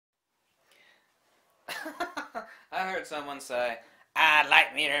I heard someone say,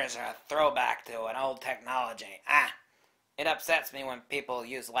 light meters are a throwback to an old technology. It upsets me when people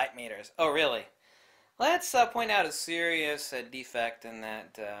use light meters. Oh, really? Let's point out a serious defect in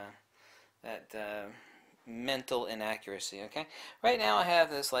that mental inaccuracy, okay? Right now I have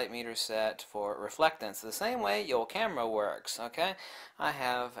this light meter set for reflectance, the same way your camera works, okay? I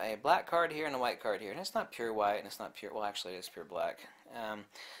have a black card here and a white card here, and it's not pure white, and it's not pure, well actually it is pure black.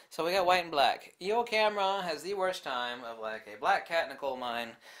 So we got white and black. Your camera has the worst time of like a black cat in a coal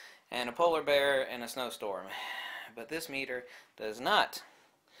mine and a polar bear in a snowstorm, but this meter does not.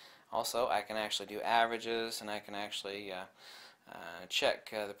 Also, I can actually do averages, and I can actually check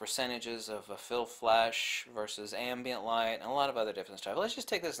the percentages of a fill flash versus ambient light, and a lot of other different stuff. Let's just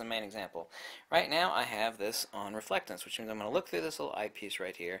take this as the main example. Right now I have this on reflectance, which means I'm going to look through this little eyepiece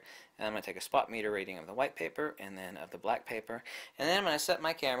right here, and I'm going to take a spot meter reading of the white paper and then of the black paper, and then I'm going to set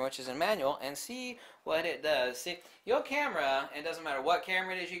my camera, which is in manual, and see what it does. See, your camera, it doesn't matter what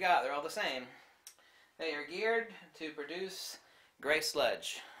camera it is you got, they're all the same. They are geared to produce gray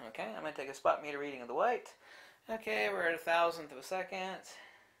sludge. Okay, I'm going to take a spot meter reading of the white. Okay, we're at 1,000th of a second.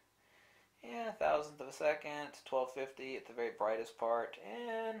 Yeah, 1,000th of a second, 1250 at the very brightest part,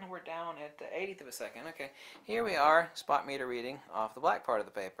 and we're down at the 80th of a second. Okay, here we are, spot meter reading off the black part of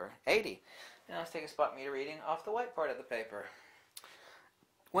the paper, 80. Now let's take a spot meter reading off the white part of the paper.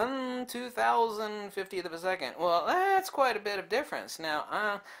 1/2050th of a second. Well, that's quite a bit of difference.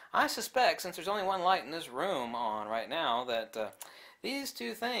 Now, I suspect, since there's only one light in this room on right now, that these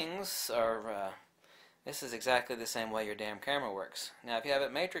two things are, this is exactly the same way your damn camera works. Now, if you have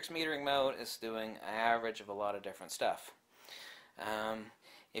it matrix metering mode, it's doing an average of a lot of different stuff.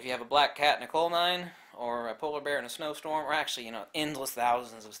 If you have a black cat in a coal mine, or a polar bear in a snowstorm, or actually, you know, endless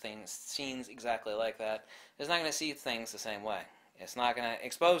thousands of scenes exactly like that, it's not going to see things the same way. It's not going to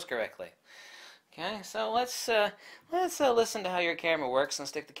expose correctly. Okay, so let's listen to how your camera works and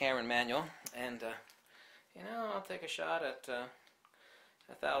stick the camera in manual. And you know, I'll take a shot at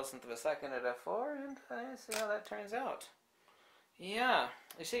 1,000th of a second at f4 and see how that turns out. Yeah,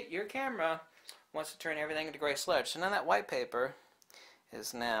 you see, your camera wants to turn everything into gray sludge. So now that white paper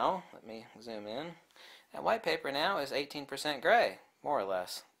is now, let me zoom in. That white paper now is 18% gray, more or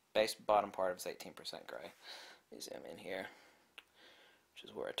less. Base bottom part of it's 18% gray. Let me zoom in here, which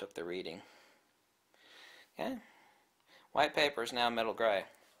is where I took the reading. Okay, white paper is now middle gray.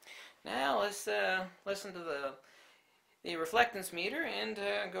 Now let's listen to the reflectance meter and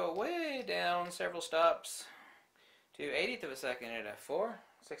go way down several stops to 80th of a second at f4.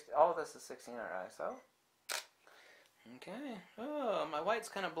 All of this is 1600 ISO. Okay. Oh, my white's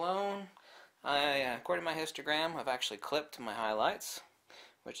kind of blown. According to my histogram, I've actually clipped my highlights,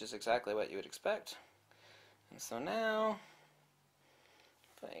 which is exactly what you would expect. And so now,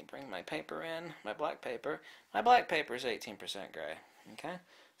 if I bring my paper in, my black paper is 18% gray. Okay,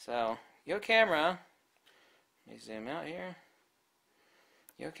 so your camera, let me zoom out here.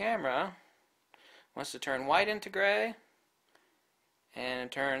 Your camera wants to turn white into gray, and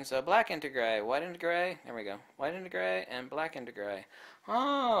it turns black into gray, white into gray. There we go, white into gray and black into gray.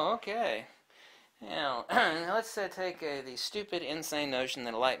 Oh, okay. Now, let's take the stupid, insane notion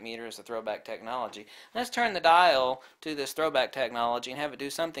that a light meter is a throwback technology. Let's turn the dial to this throwback technology and have it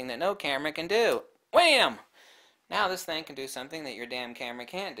do something that no camera can do. Wham! Now this thing can do something that your damn camera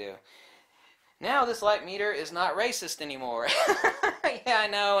can't do. Now this light meter is not racist anymore. Yeah, I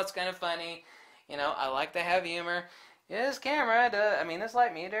know, it's kind of funny. You know, I like to have humor. This camera, this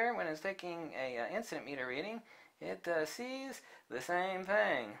light meter, when it's taking a incident meter reading, it sees the same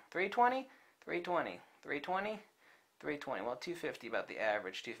thing. 320. 320, 320, 320. Well, 250 about the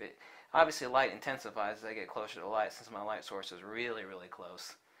average. 250. Obviously, light intensifies as I get closer to the light, since my light source is really, really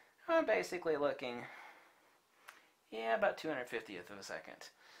close. I'm basically looking, yeah, about 250th of a second.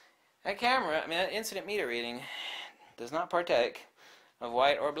 That camera, that incident meter reading does not partake of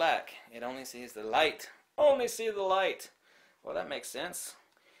white or black. It only sees the light. Only see the light. Well, that makes sense.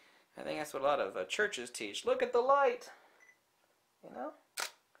 I think that's what a lot of churches teach. Look at the light. You know?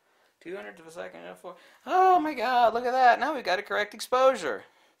 200th of a second, f4. Oh my God, look at that. Now we've got a correct exposure.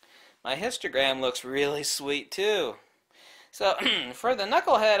 My histogram looks really sweet too. So, for the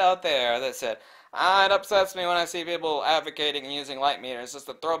knucklehead out there that said, it upsets me when I see people advocating and using light meters, it's just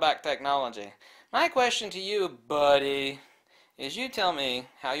a throwback technology. My question to you, buddy, is you tell me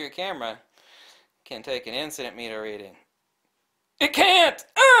how your camera can take an incident meter reading. It can't!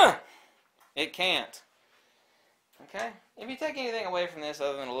 It can't. Okay? If you take anything away from this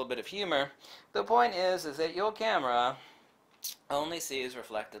other than a little bit of humor, the point is that your camera only sees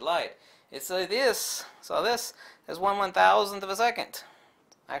reflected light. It's this is 1/1000th of a second.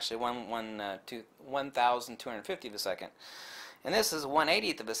 actually 1,250th of a second. And this is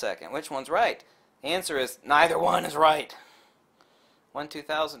 1/80th of a second. Which one's right? The answer is neither one is right.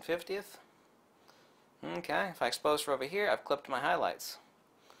 1/2050th? Okay, if I expose for over here, I've clipped my highlights.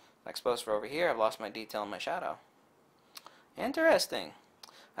 If I expose for over here, I've lost my detail and my shadow. Interesting.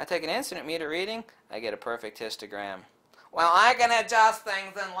 I take an incident meter reading, I get a perfect histogram. Well, I can adjust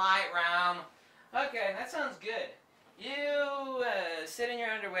things in Lightroom. Okay, that sounds good. You sit in your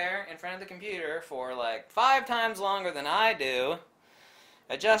underwear in front of the computer for like 5 times longer than I do,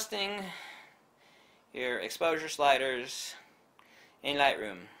 adjusting your exposure sliders in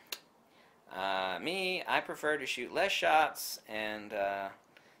Lightroom. Me, I prefer to shoot less shots and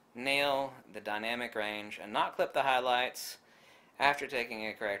nail the dynamic range and not clip the highlights after taking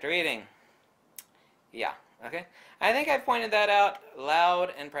a correct reading. Yeah, okay? I think I pointed that out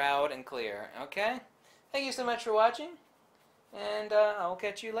loud and proud and clear, okay? Thank you so much for watching, and I'll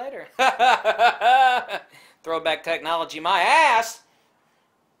catch you later. Throwback technology, my ass!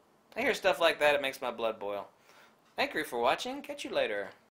 I hear stuff like that, it makes my blood boil. Thank you for watching, catch you later.